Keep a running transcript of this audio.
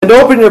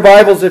And open your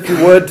Bibles, if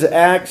you would, to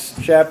Acts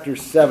chapter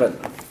 7.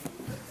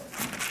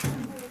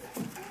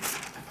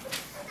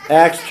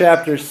 Acts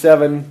chapter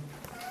 7.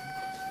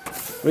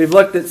 We've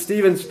looked at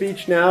Stephen's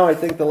speech now, I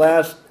think the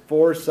last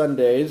 4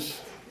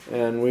 Sundays,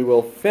 and we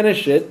will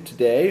finish it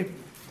today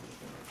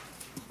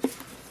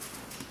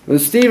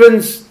with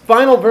Stephen's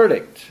final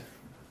verdict.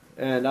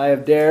 And I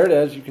have dared,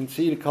 as you can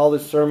see, to call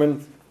this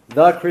sermon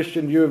The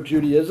Christian View of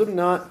Judaism,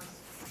 not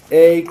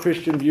A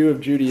Christian View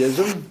of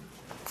Judaism,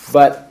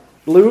 but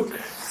Luke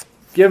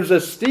gives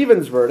us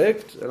Stephen's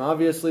verdict, and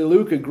obviously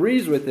Luke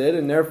agrees with it,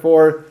 and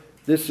therefore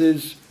this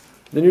is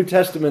the New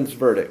Testament's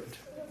verdict.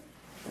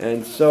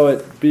 And so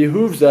it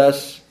behooves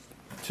us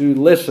to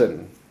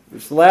listen.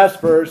 This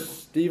last verse,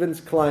 Stephen's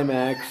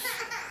climax,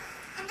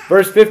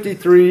 verse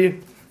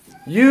 53,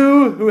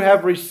 "You who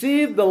have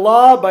received the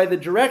law by the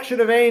direction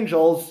of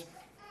angels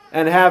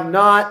and have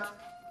not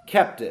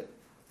kept it."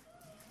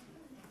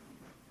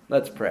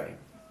 Let's pray.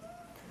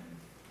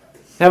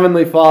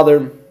 Heavenly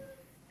Father,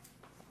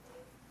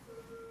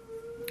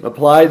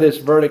 apply this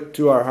verdict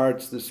to our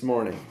hearts this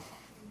morning.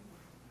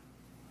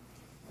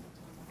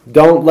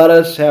 Don't let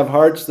us have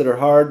hearts that are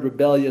hard,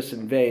 rebellious,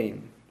 and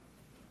vain.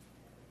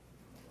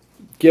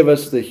 Give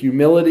us the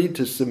humility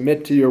to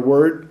submit to your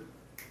word,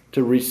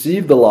 to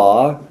receive the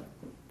law,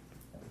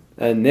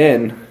 and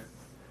then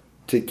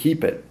to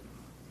keep it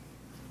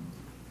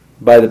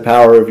by the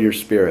power of your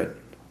Spirit.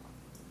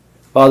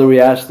 Father, we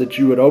ask that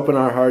you would open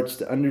our hearts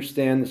to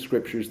understand the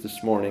Scriptures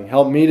this morning.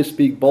 Help me to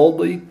speak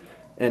boldly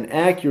and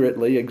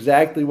accurately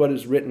exactly what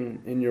is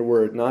written in your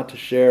word, not to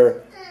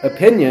share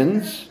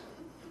opinions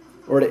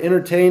or to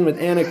entertain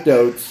with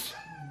anecdotes,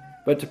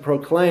 but to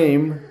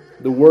proclaim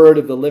the word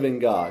of the living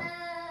God.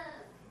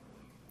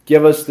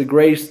 Give us the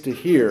grace to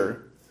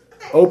hear.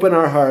 Open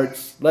our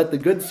hearts. Let the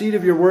good seed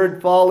of your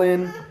word fall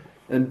in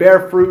and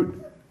bear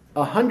fruit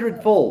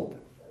 100-fold.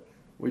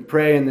 We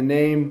pray in the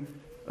name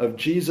of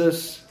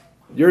Jesus,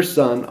 your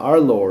Son, our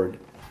Lord.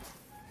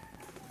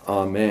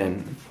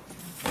 Amen.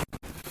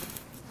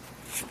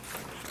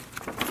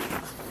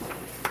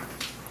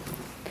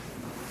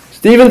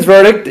 Stephen's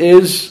verdict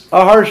is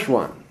a harsh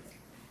one.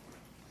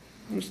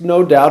 There's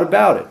no doubt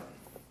about it.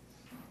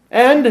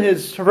 And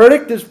his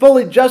verdict is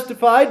fully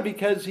justified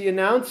because he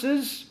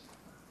announces,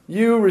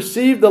 you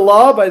received the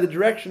law by the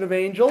direction of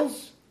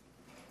angels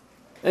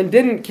and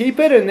didn't keep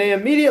it, and they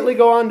immediately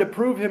go on to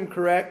prove him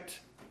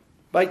correct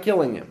by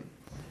killing him.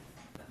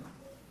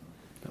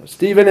 Now,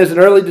 Stephen is an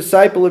early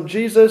disciple of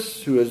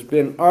Jesus who has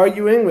been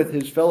arguing with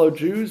his fellow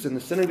Jews in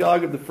the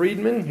synagogue of the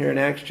freedmen here in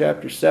Acts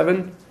chapter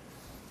 7.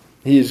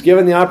 He is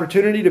given the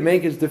opportunity to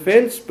make his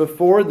defense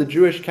before the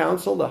Jewish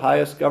council, the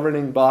highest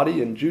governing body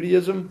in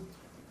Judaism.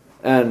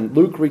 And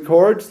Luke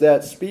records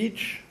that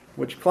speech,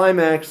 which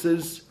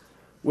climaxes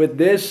with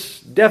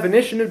this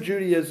definition of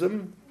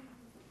Judaism,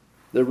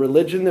 the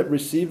religion that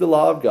received the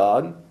law of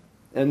God,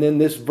 and then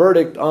this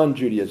verdict on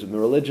Judaism, the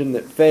religion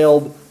that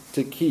failed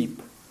to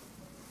keep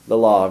the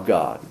law of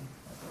God.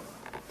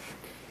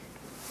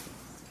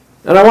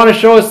 And I want to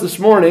show us this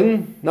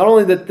morning, not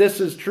only that this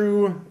is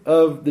true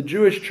of the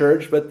Jewish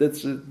church, but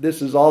this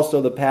is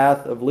also the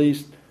path of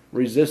least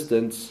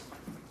resistance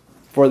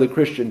for the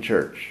Christian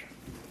church.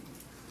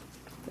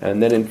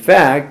 And then in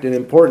fact, in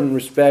important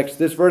respects,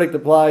 this verdict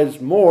applies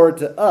more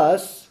to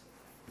us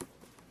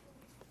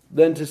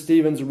than to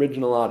Stephen's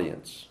original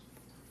audience.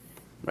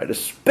 Right?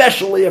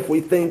 Especially if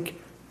we think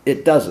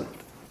it doesn't.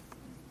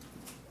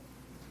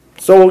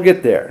 So we'll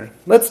get there.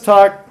 Let's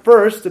talk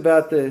first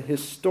about the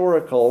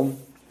historical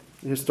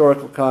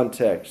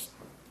context,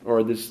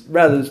 or this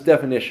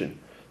definition.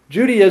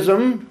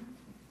 Judaism,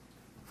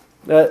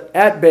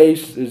 at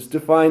base, is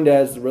defined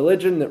as the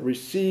religion that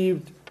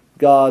received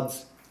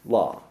God's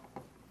law.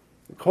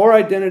 The core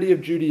identity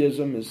of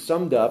Judaism is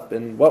summed up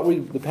in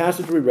the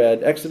passage we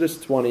read, Exodus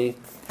 20,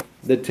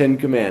 the 10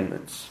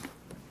 Commandments.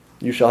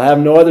 You shall have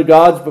no other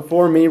gods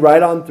before me,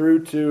 right on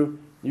through to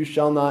you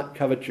shall not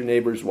covet your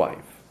neighbor's wife.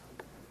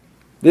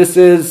 This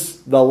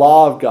is the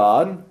law of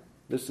God.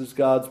 This is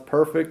God's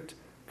perfect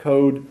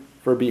code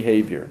for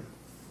behavior.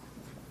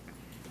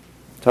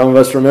 Some of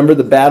us remember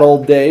the bad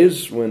old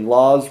days when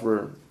laws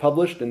were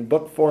published in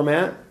book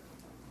format.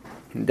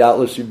 And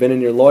doubtless you've been in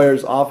your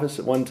lawyer's office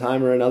at one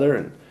time or another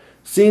and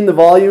seen the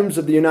volumes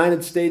of the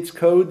United States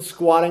Code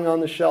squatting on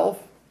the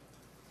shelf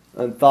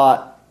and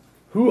thought,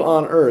 who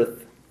on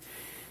earth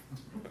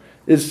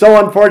is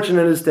so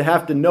unfortunate as to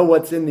have to know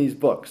what's in these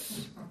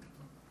books?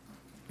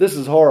 This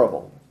is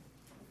horrible.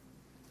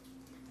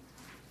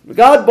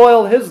 God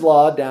boiled his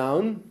law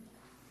down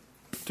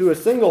to a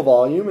single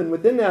volume, and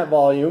within that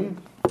volume,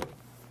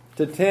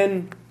 to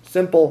 10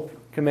 simple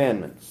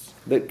commandments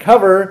that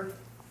cover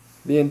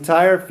the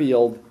entire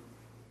field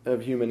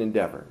of human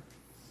endeavor.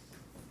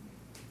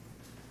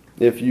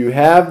 If you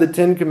have the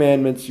 10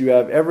 commandments, you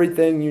have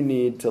everything you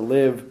need to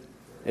live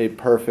a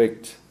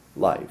perfect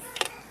life.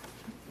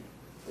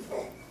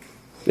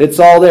 It's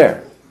all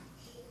there.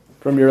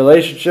 From your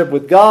relationship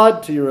with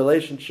God, to your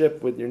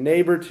relationship with your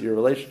neighbor, to your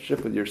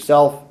relationship with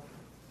yourself.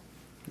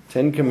 The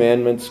 10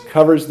 Commandments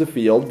covers the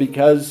field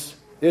because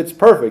It's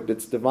perfect.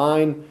 It's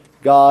divine.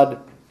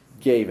 God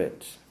gave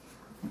it.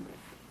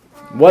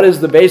 What is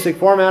the basic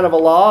format of a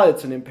law?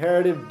 It's an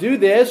imperative. Do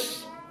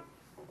this.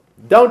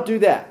 Don't do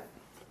that.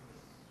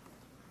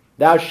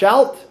 Thou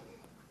shalt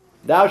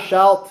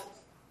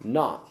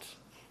not.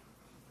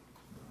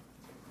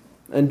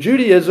 And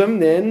Judaism,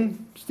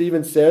 then,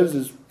 Stephen says,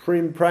 is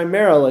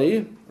primarily,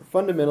 or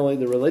fundamentally,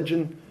 the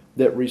religion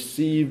that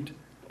received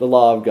the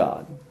law of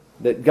God,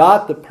 that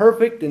got the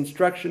perfect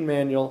instruction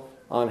manual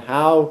on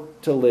how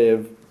to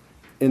live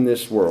in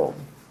this world.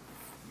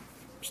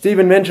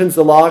 Stephen mentions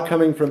the law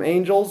coming from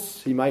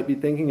angels. He might be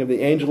thinking of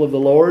the angel of the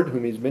Lord,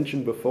 whom he's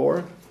mentioned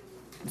before.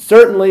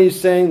 Certainly,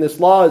 he's saying this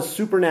law is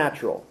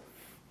supernatural.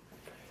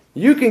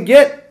 You can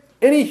get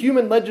any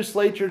human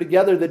legislature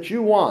together that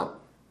you want,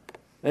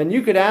 and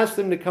you could ask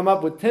them to come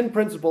up with 10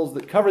 principles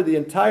that cover the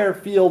entire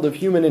field of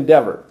human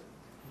endeavor.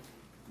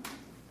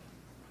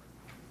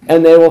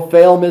 And they will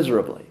fail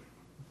miserably.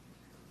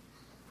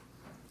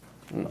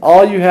 And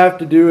all you have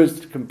to do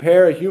is to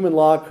compare a human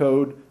law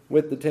code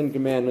with the 10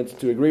 Commandments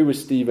to agree with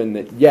Stephen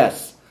that,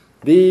 yes,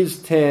 these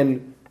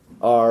 10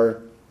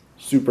 are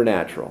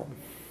supernatural.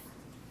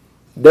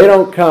 They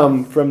don't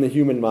come from the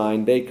human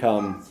mind. They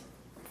come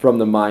from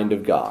the mind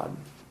of God.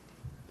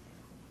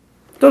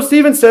 So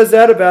Stephen says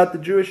that about the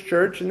Jewish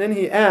church, and then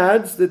he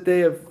adds that they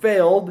have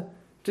failed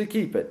to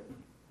keep it.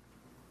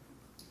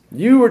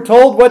 You were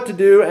told what to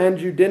do,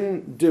 and you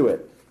didn't do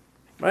it.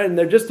 Right? And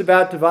they're just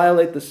about to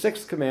violate the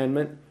 6th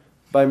commandment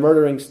by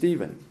murdering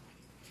Stephen.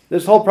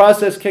 This whole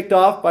process kicked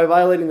off by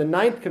violating the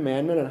 9th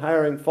commandment and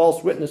hiring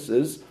false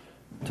witnesses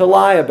to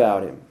lie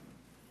about him.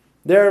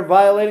 They're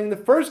violating the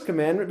 1st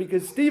commandment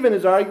because Stephen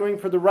is arguing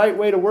for the right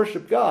way to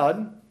worship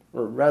God,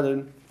 or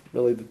rather,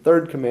 really the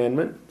 3rd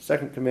commandment,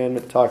 2nd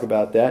commandment, talk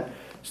about that.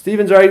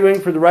 Stephen's arguing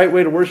for the right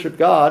way to worship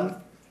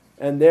God,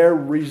 and they're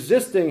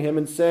resisting him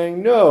and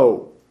saying,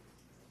 no,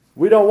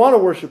 we don't want to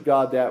worship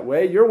God that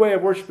way. Your way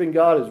of worshiping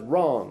God is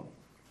wrong.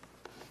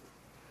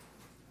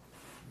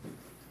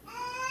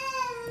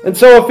 And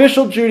so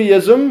official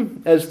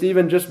Judaism, as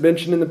Stephen just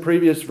mentioned in the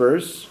previous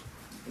verse,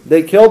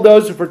 they killed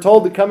those who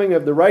foretold the coming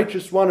of the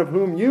righteous one, of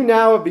whom you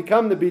now have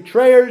become the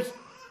betrayers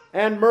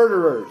and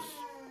murderers.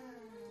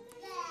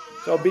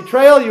 So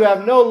betrayal, you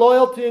have no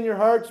loyalty in your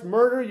hearts.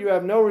 Murder, you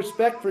have no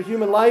respect for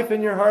human life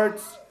in your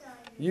hearts.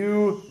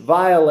 You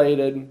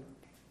violated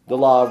the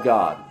law of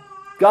God.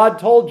 God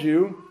told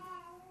you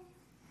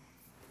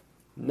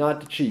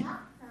not to cheat,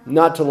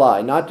 not to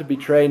lie, not to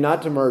betray,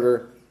 not to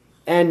murder,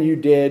 and you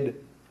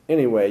did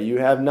anyway. You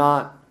have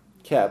not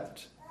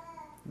kept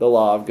the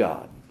law of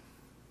God.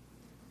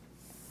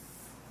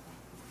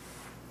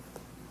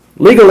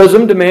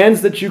 Legalism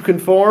demands that you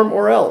conform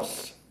or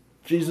else.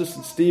 Jesus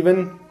and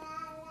Stephen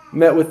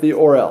met with the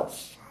or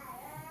else.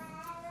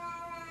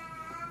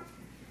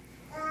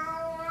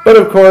 But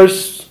of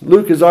course,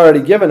 Luke has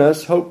already given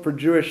us hope for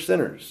Jewish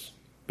sinners.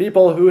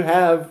 People who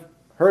have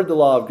heard the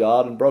law of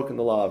God and broken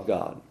the law of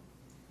God.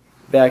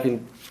 Back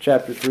in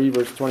chapter 3,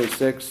 verse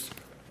 26,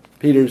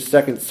 Peter's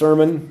second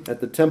sermon at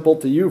the temple.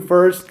 To you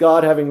first,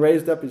 God, having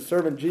raised up his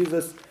servant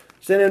Jesus,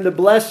 sent him to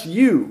bless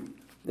you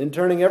in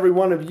turning every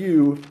one of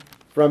you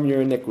from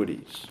your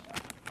iniquities.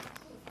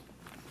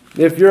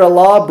 If you're a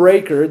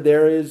lawbreaker,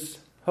 there is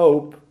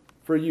hope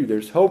for you.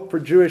 There's hope for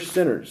Jewish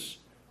sinners,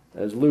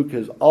 as Luke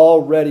has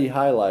already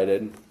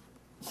highlighted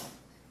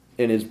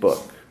in his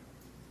book.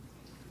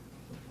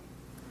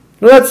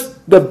 Now that's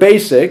the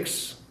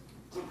basics,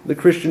 the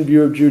Christian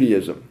view of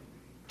Judaism.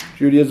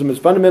 Judaism is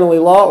fundamentally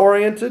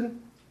law-oriented,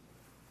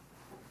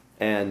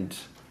 and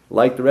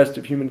like the rest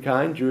of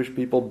humankind, Jewish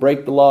people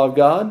break the law of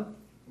God.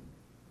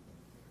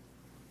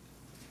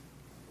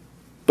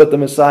 But the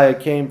Messiah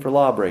came for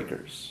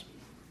lawbreakers.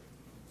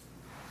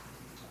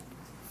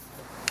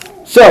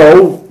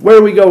 So, where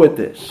do we go with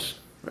this?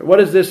 What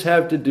does this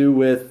have to do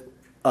with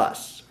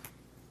us?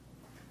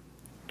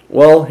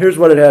 Well, here's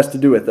what it has to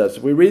do with us.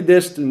 If we read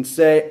this and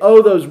say,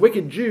 oh, those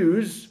wicked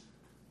Jews,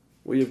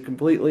 we have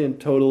completely and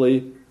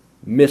totally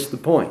missed the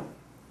point.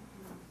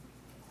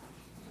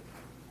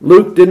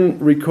 Luke didn't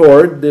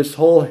record this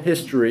whole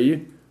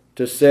history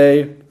to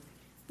say,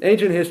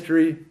 ancient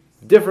history,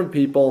 different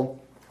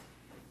people,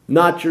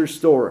 not your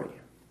story.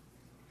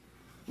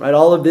 Right?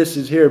 All of this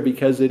is here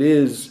because it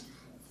is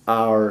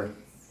our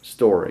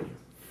story.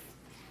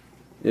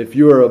 If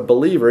you are a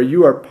believer,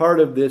 you are part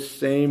of this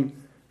same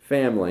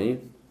family,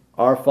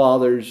 our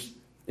fathers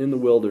in the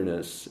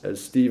wilderness,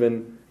 as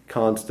Stephen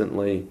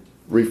constantly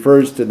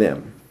refers to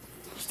them.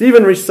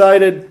 Stephen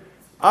recited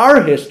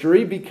our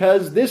history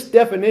because this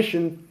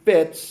definition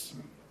fits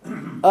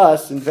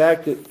us. In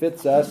fact, it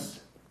fits us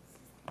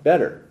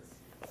better.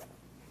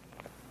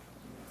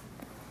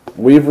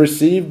 We've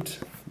received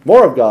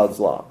more of God's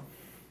law.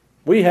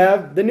 We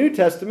have the New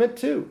Testament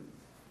too.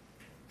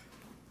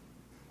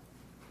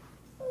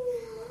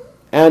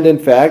 And in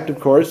fact, of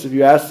course, if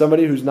you ask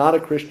somebody who's not a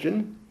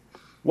Christian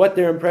what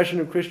their impression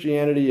of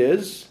Christianity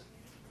is,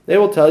 they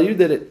will tell you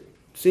that it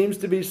seems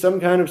to be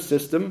some kind of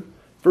system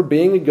for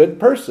being a good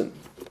person.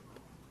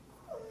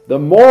 The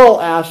moral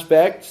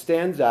aspect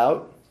stands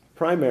out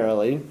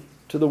primarily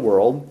to the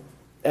world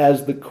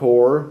as the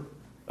core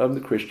of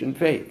the Christian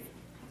faith.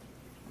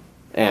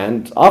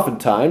 And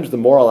oftentimes, the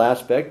moral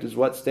aspect is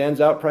what stands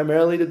out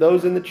primarily to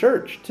those in the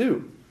church,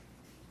 too.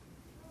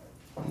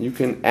 You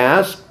can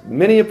ask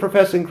many a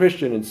professing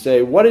Christian and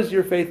say, what is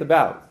your faith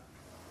about?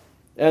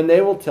 And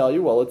they will tell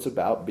you, well, it's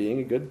about being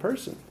a good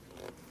person.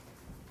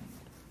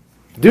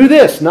 Do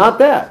this, not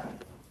that.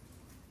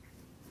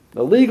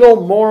 The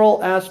legal,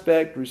 moral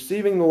aspect,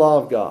 receiving the law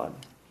of God.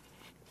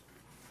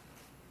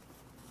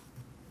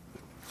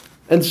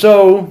 And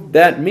so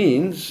that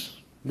means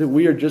that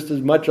we are just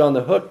as much on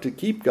the hook to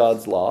keep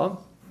God's law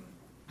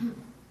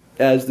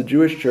as the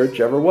Jewish church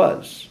ever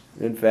was.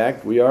 In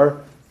fact, we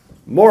are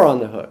more on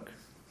the hook.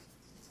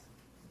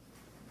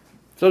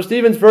 So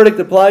Stephen's verdict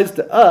applies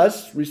to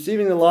us,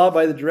 receiving the law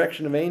by the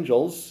direction of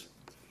angels,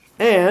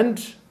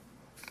 and,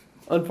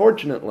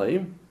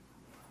 unfortunately,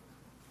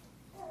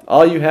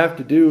 all you have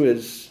to do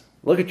is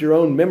look at your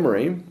own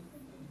memory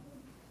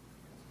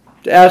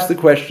to answer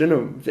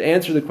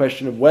the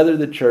question of whether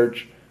the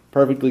church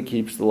perfectly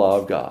keeps the law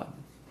of God.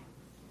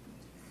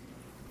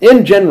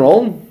 In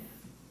general,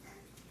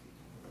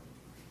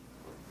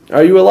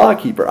 are you a law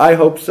keeper? I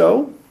hope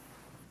so.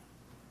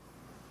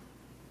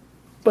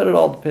 But it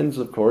all depends,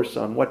 of course,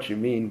 on what you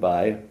mean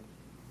by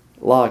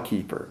law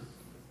keeper.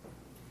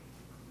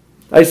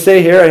 I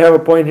say here, I have a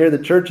point here, the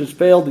church has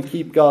failed to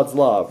keep God's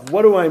law.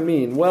 What do I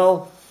mean?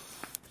 Well,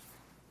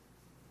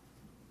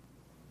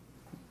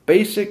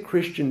 basic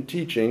Christian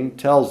teaching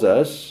tells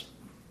us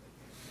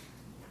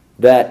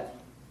that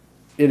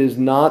it is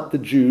not the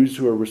Jews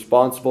who are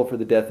responsible for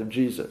the death of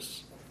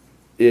Jesus.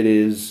 It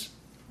is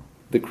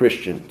the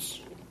Christians.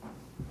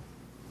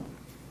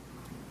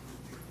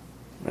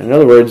 In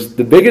other words,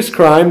 the biggest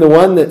crime, the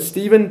one that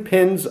Stephen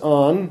pins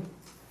on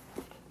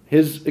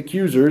his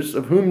accusers,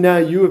 of whom now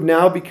you have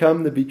now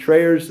become the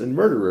betrayers and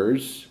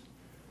murderers,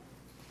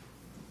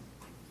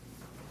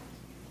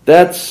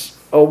 that's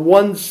a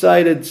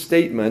one-sided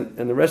statement,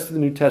 and the rest of the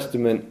New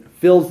Testament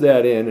fills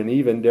that in and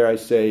even, dare I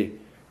say,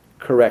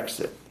 corrects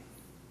it.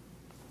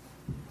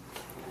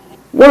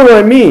 What do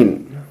I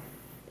mean?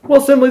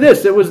 Well, simply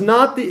this. It was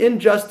not the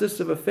injustice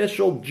of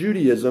official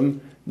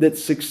Judaism that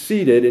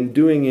succeeded in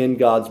doing in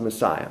God's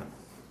Messiah.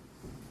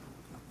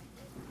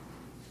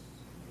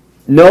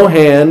 No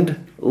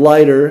hand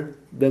lighter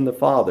than the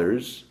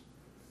Father's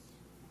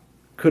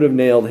could have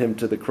nailed him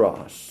to the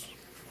cross.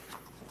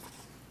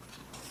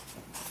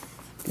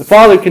 The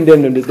Father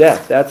condemned him to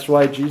death. That's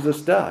why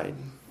Jesus died.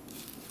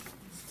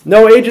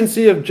 No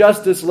agency of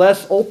justice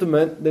less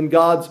ultimate than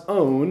God's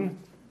own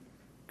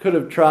could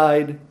have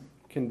tried,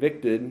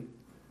 convicted,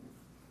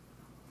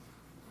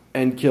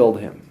 and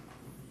killed him.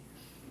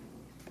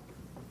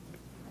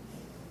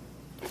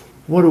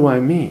 What do I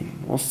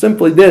mean? Well,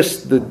 simply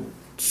this. The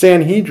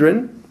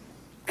Sanhedrin,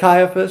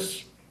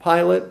 Caiaphas,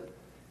 Pilate,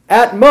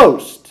 at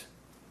most,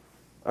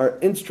 are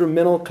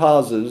instrumental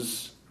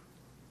causes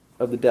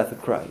of the death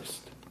of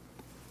Christ.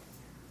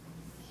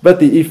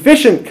 But the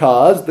efficient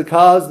cause, the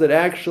cause that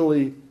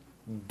actually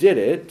did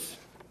it,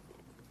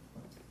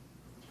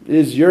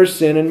 is your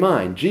sin and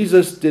mine.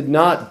 Jesus did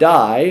not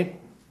die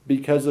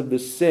because of the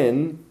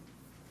sin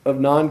of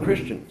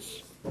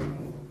non-Christians.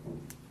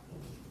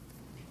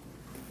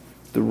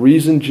 The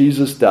reason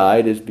Jesus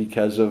died is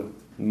because of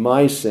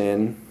my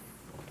sin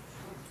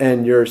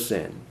and your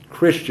sin.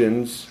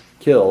 Christians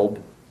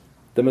killed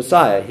the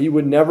Messiah. He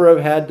would never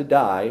have had to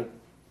die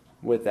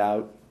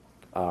without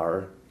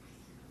our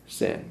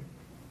sin.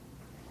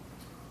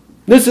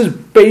 This is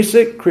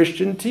basic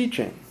Christian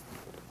teaching.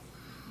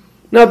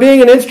 Now,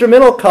 being an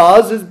instrumental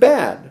cause is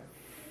bad.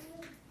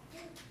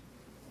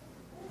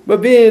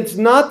 But it's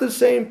not the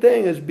same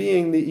thing as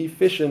being the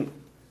efficient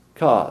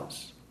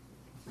cause.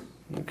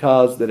 The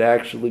cause that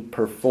actually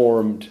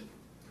performed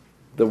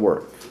the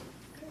work.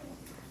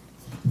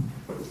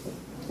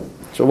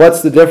 So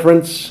what's the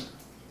difference?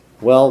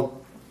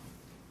 Well,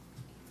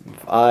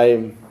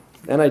 I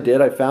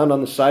found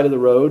on the side of the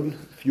road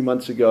a few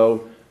months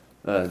ago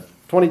a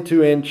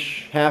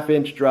 22-inch,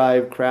 half-inch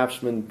drive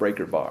Craftsman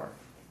breaker bar.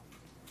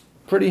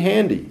 Pretty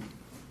handy.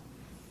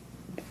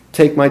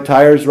 Take my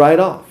tires right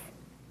off.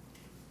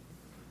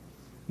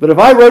 But if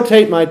I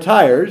rotate my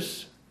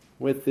tires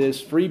with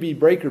this freebie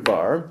breaker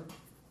bar,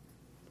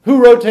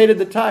 who rotated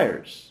the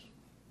tires?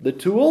 The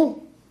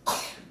tool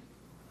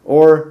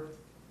or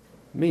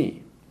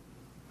me?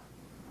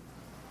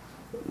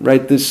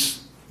 Right,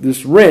 this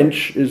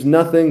wrench is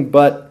nothing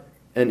but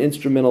an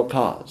instrumental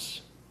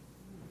cause.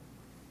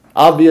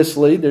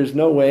 Obviously, there's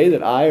no way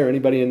that I or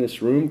anybody in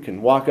this room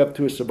can walk up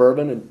to a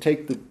Suburban and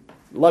take the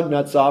lug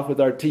nuts off with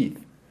our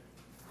teeth.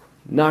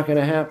 Not going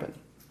to happen.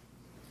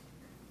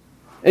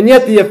 And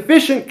yet the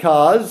efficient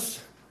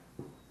cause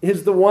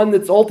is the one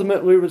that's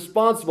ultimately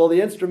responsible.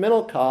 The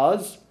instrumental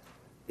cause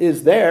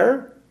is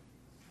there.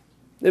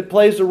 It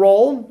plays a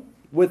role.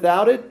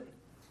 Without it,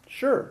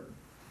 sure,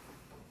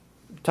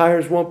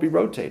 tires won't be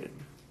rotated.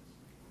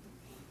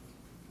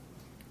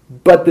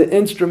 But the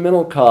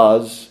instrumental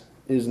cause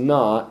is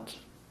not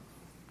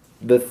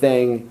the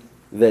thing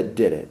that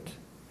did it.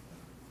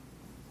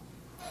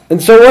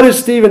 And so what is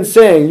Stephen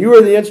saying? You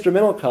are the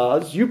instrumental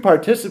cause. You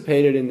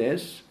participated in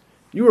this.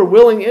 You were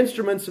willing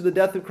instruments of the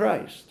death of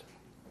Christ.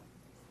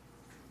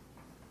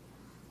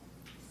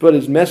 But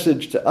his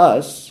message to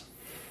us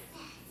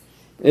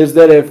is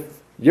that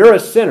if you're a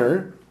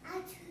sinner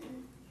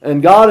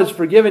and God has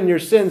forgiven your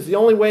sins, the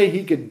only way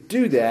he could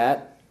do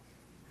that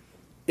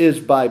is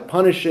by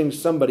punishing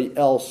somebody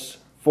else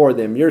for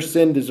them. Your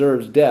sin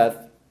deserves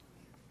death.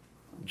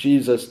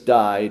 Jesus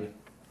died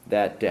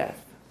that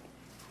death.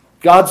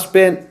 God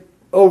spent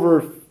over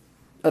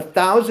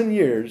 1,000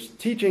 years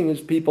teaching his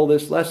people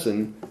this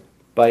lesson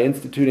by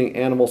instituting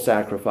animal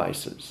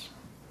sacrifices.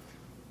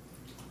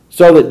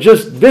 So that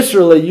just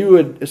viscerally you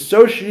would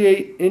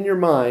associate in your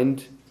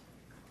mind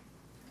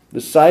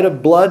the sight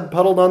of blood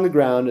puddled on the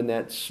ground and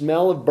that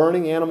smell of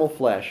burning animal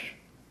flesh.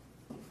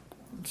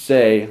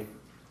 Say,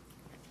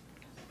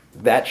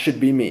 that should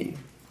be me.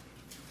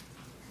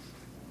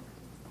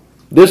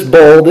 This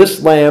bull,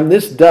 this lamb,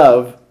 this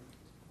dove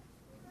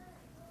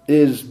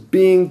is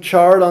being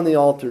charred on the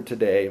altar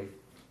today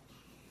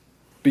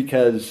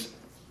because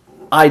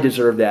I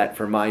deserve that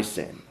for my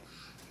sin.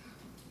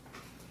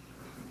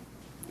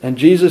 And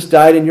Jesus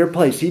died in your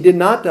place. He did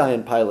not die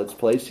in Pilate's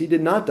place. He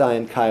did not die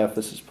in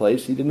Caiaphas'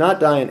 place. He did not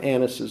die in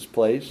Annas'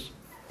 place.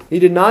 He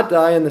did not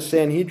die in the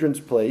Sanhedrin's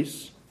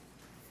place.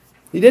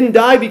 He didn't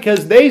die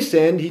because they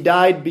sinned. He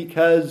died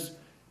because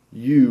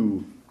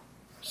you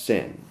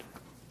sinned.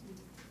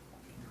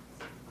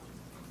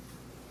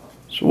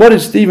 So what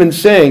is Stephen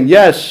saying?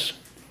 Yes,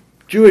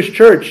 Jewish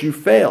church, you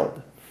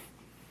failed.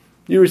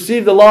 You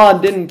received the law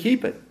and didn't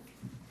keep it.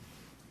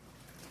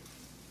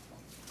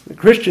 The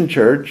Christian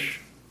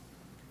church,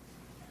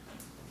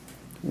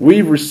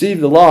 we've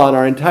received the law and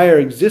our entire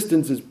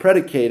existence is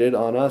predicated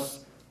on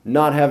us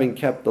not having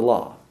kept the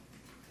law.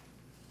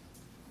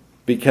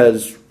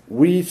 Because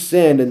we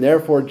sinned and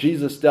therefore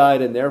Jesus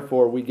died and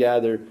therefore we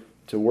gather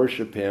to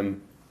worship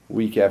him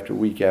week after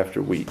week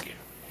after week.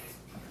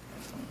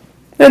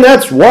 And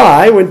that's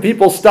why when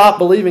people stop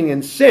believing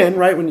in sin,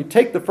 right, when you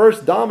take the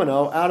first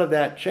domino out of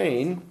that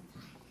chain,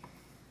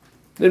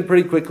 then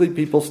pretty quickly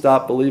people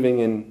stop believing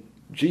in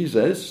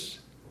Jesus,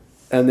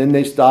 and then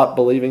they stop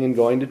believing in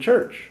going to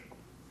church.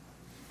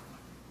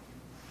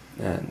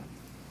 And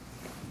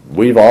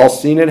we've all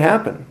seen it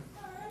happen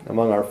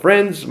among our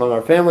friends, among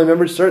our family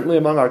members, certainly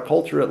among our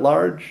culture at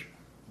large.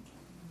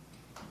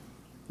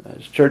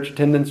 As church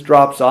attendance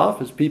drops off,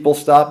 as people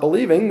stop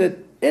believing that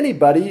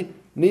anybody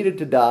needed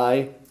to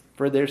die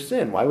for their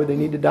sin. Why would they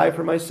need to die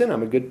for my sin?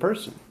 I'm a good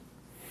person.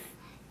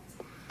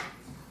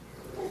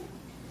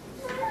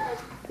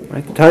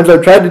 Right? The times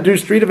I've tried to do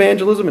street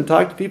evangelism and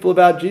talk to people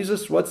about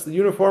Jesus, what's the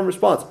uniform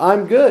response?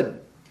 I'm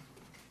good.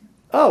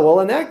 Oh,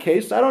 well, in that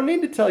case, I don't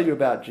need to tell you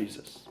about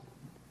Jesus.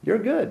 You're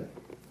good.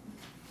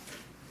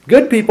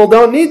 Good people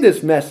don't need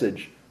this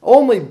message.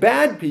 Only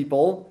bad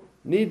people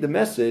need the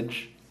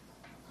message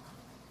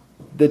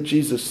that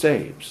Jesus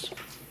saves.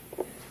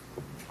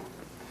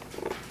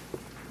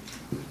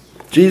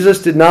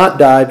 Jesus did not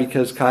die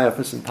because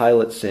Caiaphas and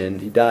Pilate sinned.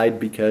 He died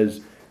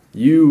because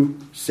you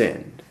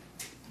sinned.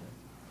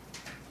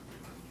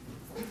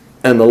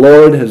 And the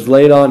Lord has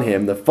laid on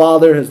him, the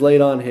Father has laid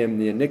on him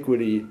the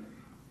iniquity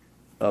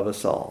of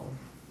us all.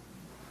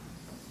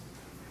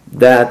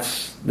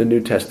 That's the New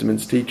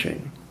Testament's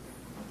teaching.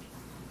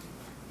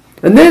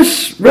 And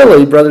this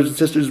really, brothers and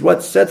sisters, is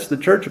what sets the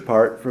church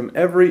apart from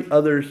every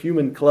other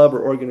human club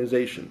or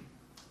organization.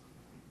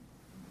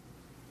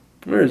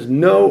 There is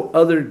no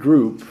other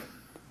group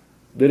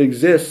that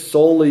exists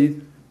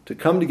solely to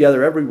come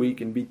together every week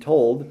and be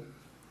told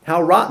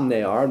how rotten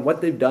they are and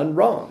what they've done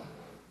wrong.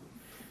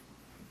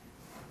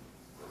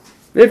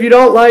 If you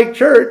don't like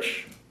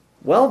church,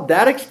 well,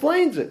 that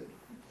explains it.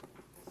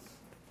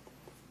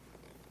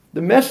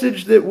 The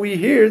message that we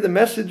hear, the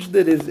message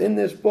that is in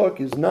this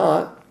book is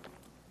not,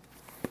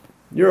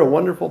 you're a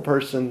wonderful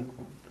person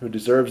who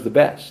deserves the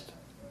best.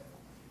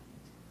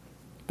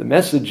 The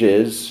message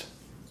is,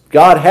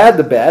 God had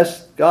the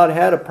best, God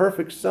had a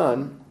perfect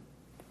son,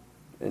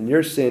 and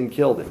your sin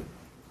killed him.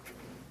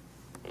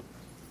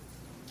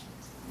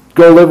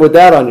 Go live with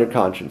that on your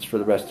conscience for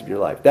the rest of your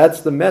life.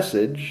 That's the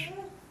message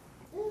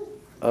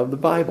of the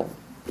Bible.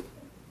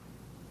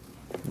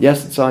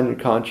 Yes, it's on your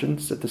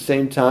conscience. At the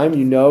same time,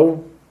 you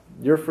know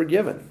you're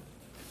forgiven.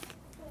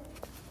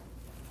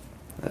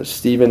 As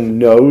Stephen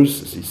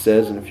knows, as he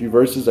says in a few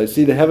verses, I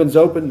see the heavens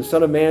open, the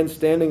Son of Man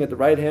standing at the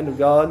right hand of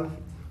God,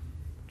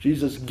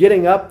 Jesus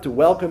getting up to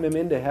welcome him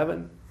into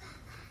heaven.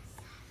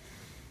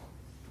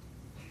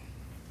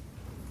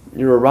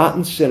 You're a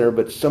rotten sinner,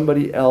 but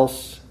somebody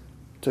else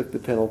took the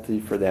penalty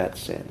for that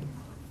sin.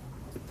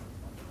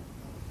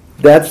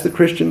 That's the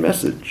Christian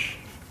message.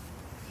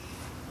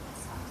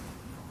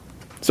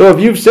 So if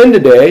you've sinned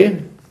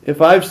today,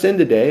 if I've sinned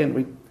today, and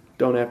we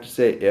don't have to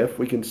say if,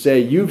 we can say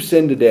you've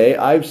sinned today,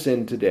 I've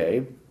sinned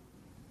today,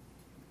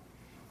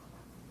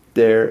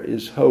 there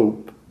is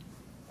hope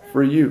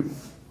for you.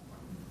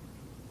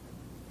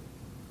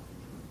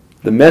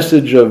 The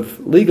message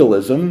of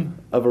legalism,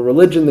 of a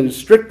religion that is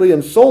strictly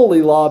and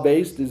solely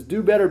law-based, is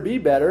do better, be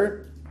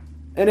better.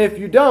 And if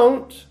you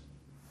don't,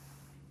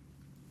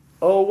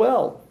 oh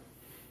well.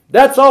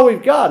 That's all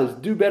we've got is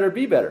do better,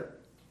 be better.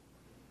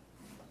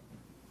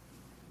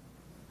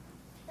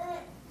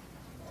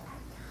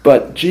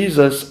 But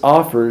Jesus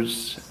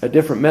offers a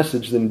different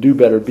message than do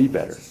better, be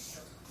better.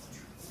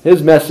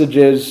 His message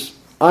is,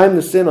 I'm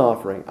the sin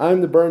offering.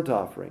 I'm the burnt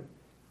offering.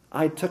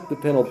 I took the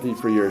penalty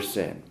for your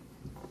sin.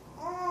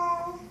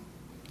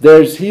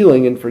 There's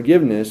healing and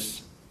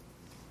forgiveness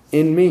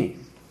in me.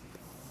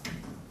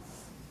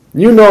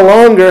 You no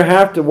longer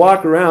have to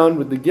walk around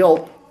with the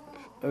guilt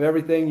of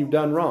everything you've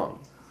done wrong.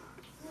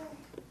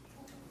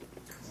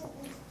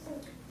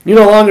 You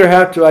no longer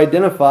have to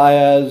identify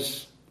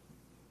as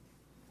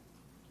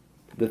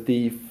the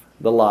thief,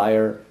 the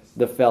liar,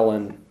 the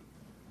felon,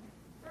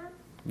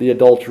 the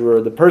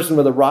adulterer, the person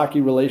with a rocky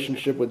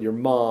relationship with your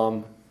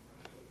mom.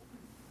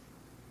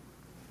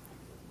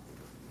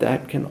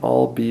 That can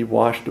all be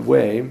washed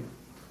away,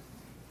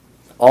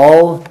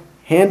 all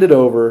handed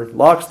over,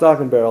 lock,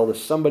 stock, and barrel to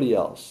somebody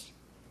else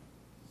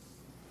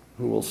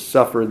who will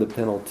suffer the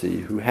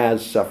penalty, who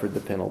has suffered the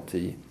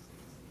penalty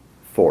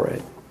for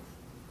it.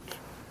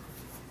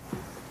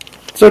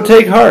 So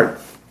take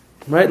heart,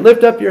 right?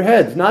 Lift up your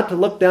heads, not to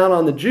look down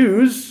on the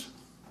Jews,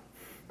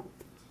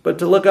 but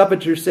to look up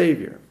at your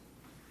Savior.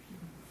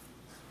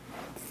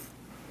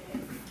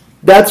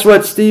 That's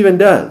what Stephen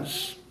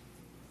does.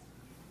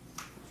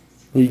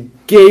 He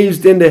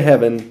gazed into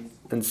heaven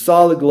and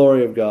saw the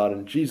glory of God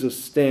and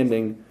Jesus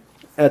standing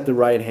at the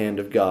right hand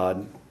of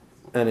God.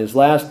 And his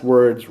last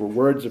words were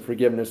words of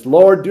forgiveness.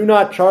 Lord, do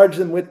not charge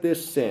them with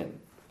this sin.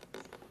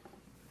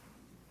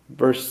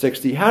 Verse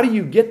 60, how do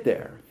you get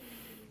there?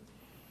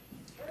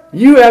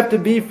 You have to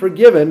be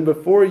forgiven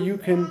before you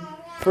can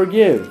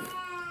forgive.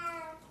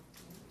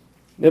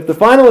 If the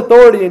final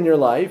authority in your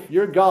life,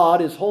 your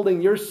God, is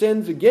holding your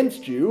sins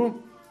against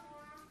you,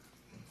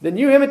 then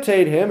you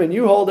imitate him and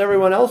you hold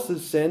everyone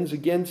else's sins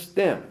against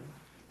them.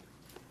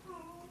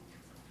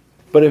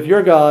 But if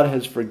your God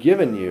has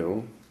forgiven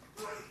you,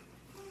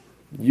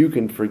 you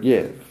can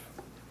forgive.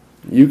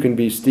 You can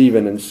be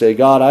Stephen and say,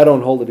 God, I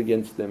don't hold it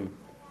against them.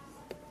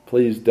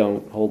 Please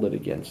don't hold it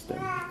against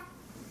them.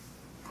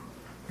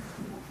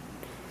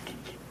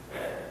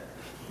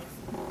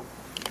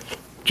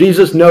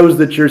 Jesus knows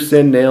that your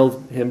sin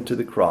nailed him to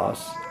the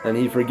cross, and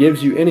he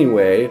forgives you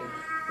anyway,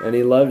 and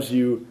he loves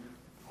you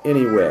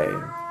anyway.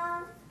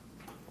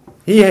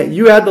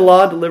 You had the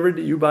law delivered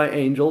to you by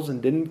angels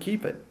and didn't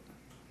keep it.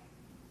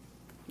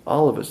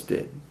 All of us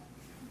did.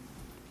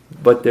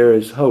 But there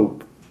is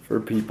hope for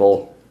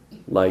people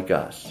like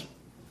us.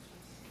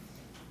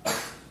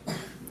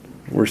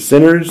 We're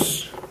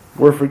sinners.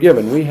 We're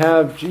forgiven. We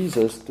have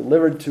Jesus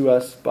delivered to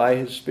us by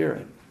his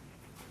Spirit,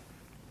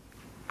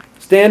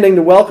 standing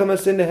to welcome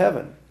us into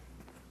heaven.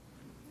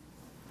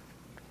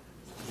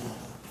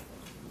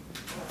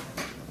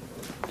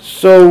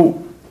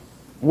 So,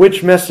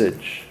 which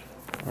message,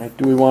 right,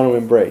 do we want to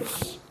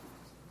embrace?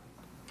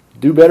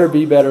 Do better,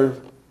 be better.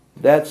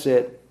 That's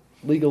it.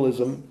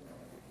 Legalism.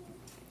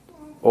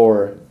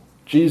 Or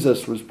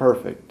Jesus was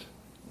perfect.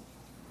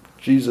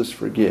 Jesus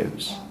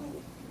forgives.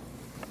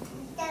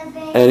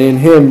 And in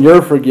him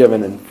you're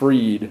forgiven and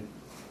freed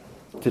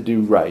to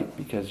do right,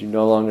 because you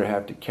no longer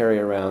have to carry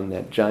around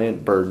that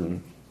giant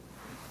burden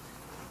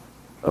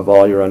of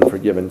all your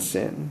unforgiven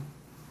sin.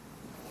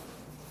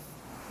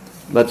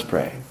 Let's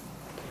pray.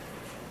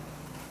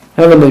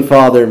 Heavenly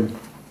Father,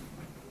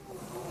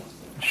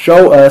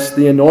 show us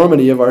the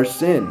enormity of our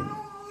sin.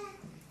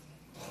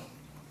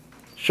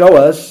 Show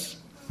us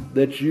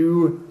that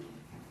you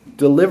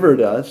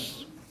delivered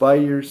us by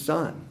your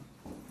Son,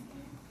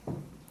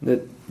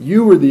 that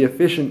you were the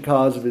efficient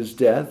cause of his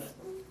death,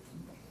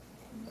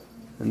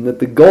 and that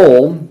the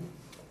goal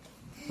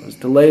was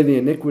to lay the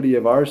iniquity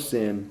of our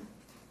sin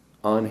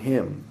on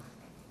him.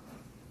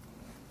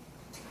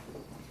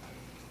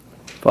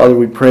 Father,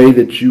 we pray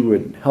that you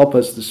would help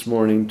us this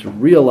morning to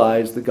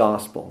realize the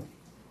gospel,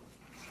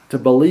 to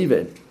believe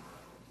it.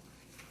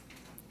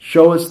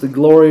 Show us the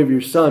glory of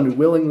your Son who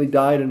willingly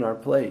died in our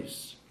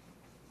place.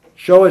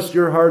 Show us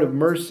your heart of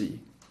mercy.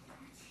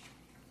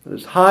 That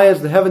as high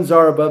as the heavens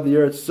are above the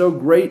earth, so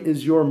great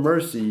is your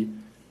mercy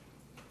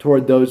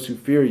toward those who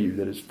fear you.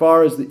 That as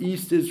far as the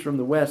east is from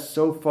the west,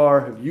 so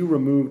far have you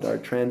removed our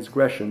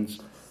transgressions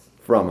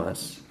from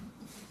us.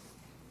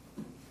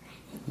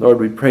 Lord,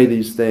 we pray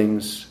these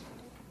things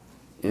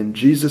in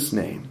Jesus'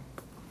 name.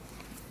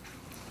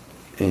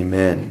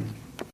 Amen.